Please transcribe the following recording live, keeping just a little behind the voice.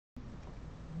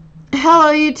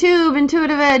Hello YouTube,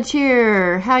 Intuitive Edge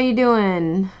here. How you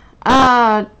doing?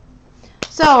 So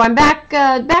I'm back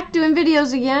doing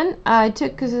videos again. I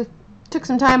took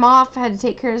some time off, had to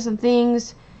take care of some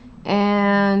things,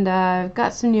 and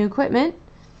got some new equipment,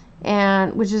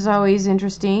 and which is always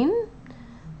interesting.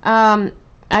 I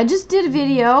just did a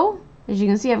video. As you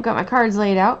can see, I've got my cards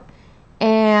laid out,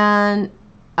 and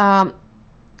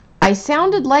I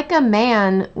sounded like a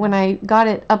man when I got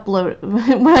it uploaded,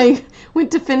 when I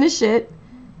went to finish it,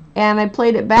 and I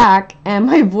played it back, and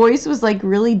my voice was like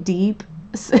really deep,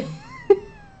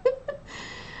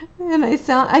 and I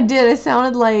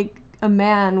sounded like a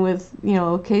man with, you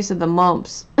know, a case of the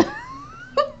mumps.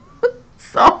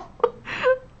 so,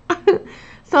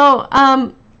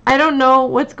 I don't know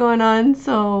what's going on,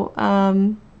 so,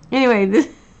 anyway,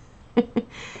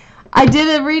 I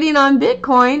did a reading on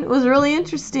Bitcoin. It was really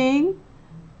interesting.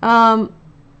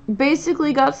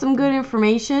 Basically got some good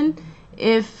information.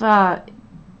 If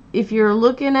you're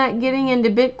looking at getting into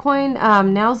Bitcoin,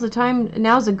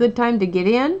 now's a good time to get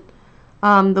in.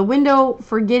 The window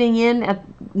for getting in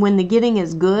when the getting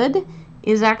is good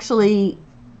is actually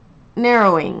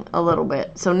narrowing a little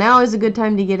bit. So now is a good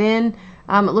time to get in.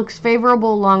 It looks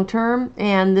favorable long term,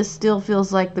 and this still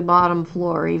feels like the bottom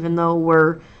floor, even though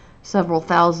we're several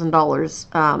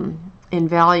 $1,000s in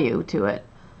value to it.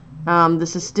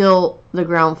 This is still the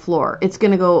ground floor. It's going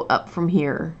to go up from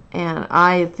here, and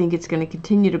I think it's going to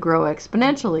continue to grow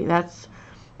exponentially.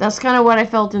 That's kind of what I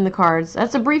felt in the cards.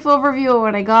 That's a brief overview of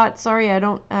what I got. Sorry,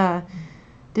 I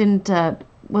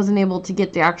wasn't able to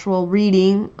get the actual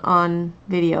reading on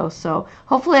video. So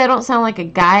hopefully I don't sound like a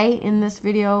guy in this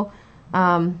video.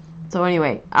 So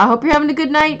anyway, I hope you're having a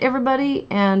good night, everybody,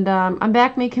 and I'm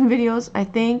back making videos, I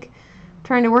think.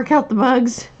 Trying to work out the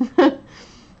bugs.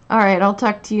 Alright, I'll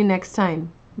talk to you next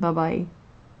time. Bye-bye.